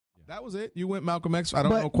That was it. You went Malcolm X. I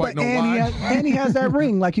don't quite know why. And he has that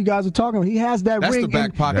ring, like you guys are talking about. He has that That's ring. The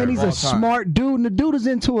back pocket and he's a smart dude. And the dude is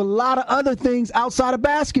into a lot of other things outside of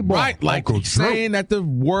basketball. Right, like saying that the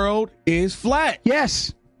world is flat.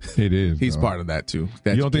 Yes. It is. He's part of that, too.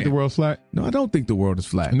 You don't think the world's flat? No, I don't think the world is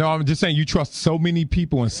flat. No, I'm just saying you trust so many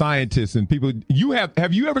people and scientists and people.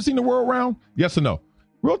 Have you ever seen the world round? Yes or no?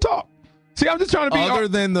 Real talk. See, I'm just trying to be other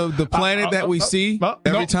than the planet that we see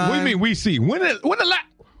every time. What do you mean we see?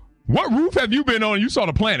 What roof have you been on? You saw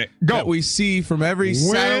the planet. Go. That we see from every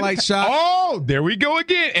satellite shot. Oh, there we go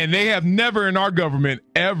again. And they have never in our government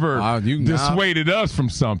ever dissuaded us from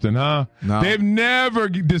something, huh? No. They've never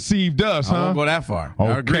deceived us, huh? I won't go that far.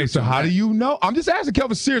 Okay, so how do you know? I'm just asking,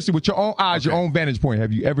 Kelvin, seriously, with your own eyes, your own vantage point.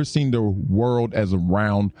 Have you ever seen the world as a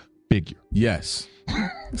round figure? Yes.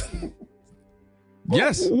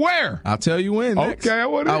 Yes. Where? I'll tell you when. Next. Okay, I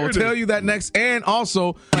will tell you that next. And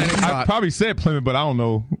also, I probably said Planet, but I don't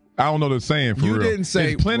know. I don't know the saying for you real. You didn't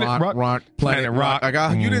say Planet Rock. Planet Rock.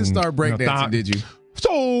 You didn't start breakdancing, did you?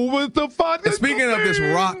 So with the fun. Speaking of this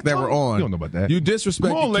rock that we're on, you don't know about that. You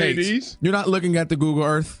disrespect the ladies. You're not looking at the Google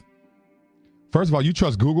Earth. First of all, you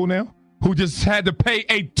trust Google now? Who just had to pay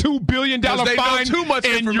a $2 billion fine too much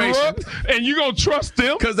in Europe, and you gonna trust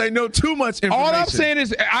them because they know too much information. All I'm saying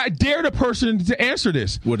is, I dare the person to answer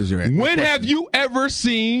this. What is your answer? When have you ever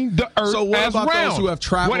seen the Earth So what as about round? those who have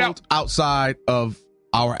traveled outside of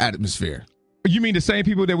our atmosphere? You mean the same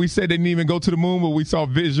people that we said didn't even go to the moon, but we saw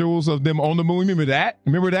visuals of them on the moon? Remember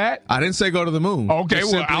that? I didn't say go to the moon. Okay,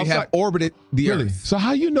 well, outside have orbited the Earth. So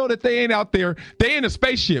how you know that they ain't out there? They in a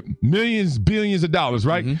spaceship, millions, billions of dollars,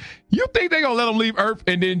 right? Mm-hmm. You think they gonna let them leave Earth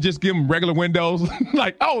and then just give them regular windows?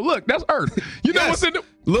 Like, oh look, that's Earth. You know what's in the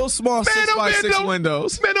little small 6x6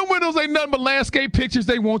 windows? Man, them windows ain't nothing but landscape pictures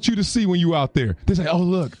they want you to see when you out there. They say, oh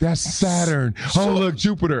look, that's Saturn. Oh look,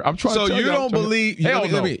 Jupiter. I'm trying. So to tell you don't believe?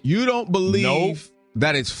 You don't believe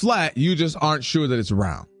that it's flat. You just aren't sure that it's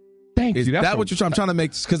round. Thank you. That's what you're trying. I'm trying to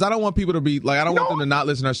make, because I don't want people to be like, I don't want them to not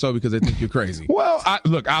listen to our show because they think you're crazy. Well,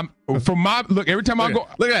 every time I go,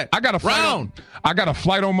 look at that. I got a flight I got a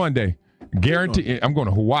flight on Monday. Guarantee. I'm going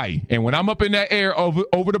to Hawaii, and when I'm up in that air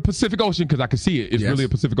over the Pacific Ocean, because I can see it, it's really a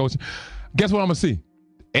Pacific Ocean. Guess what I'm gonna see?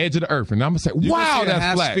 Edge of the Earth, and I'm gonna say, "Wow,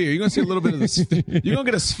 that's flat." Sphere. You're gonna see a little bit of the sphere. You're gonna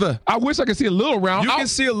get a sphere. I wish I could see a little round. You can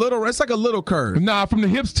see a little. It's like a little curve. Nah, from the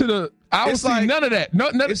hips to the. I don't see none of that.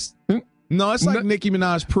 It's like Nicki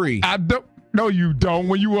Minaj pre. I don't. No, you don't.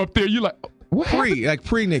 When you up there, you like what?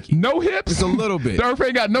 Pre Nicki. No hips. It's a little bit. The Earth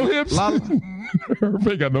ain't got no hips. Earth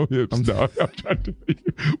ain't got no hips, dog. I'm trying to tell you.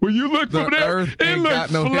 When you look from there, it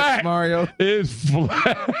looks flat. Hips, Mario. It's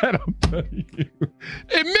flat. I'm telling you.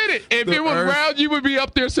 Admit it. If it was round, you would be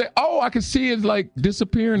up there saying, "Oh, I can see it like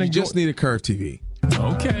disappearing." You just need a curved TV.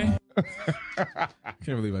 Okay. I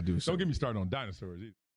can't believe I do. Don't get me started on dinosaurs either.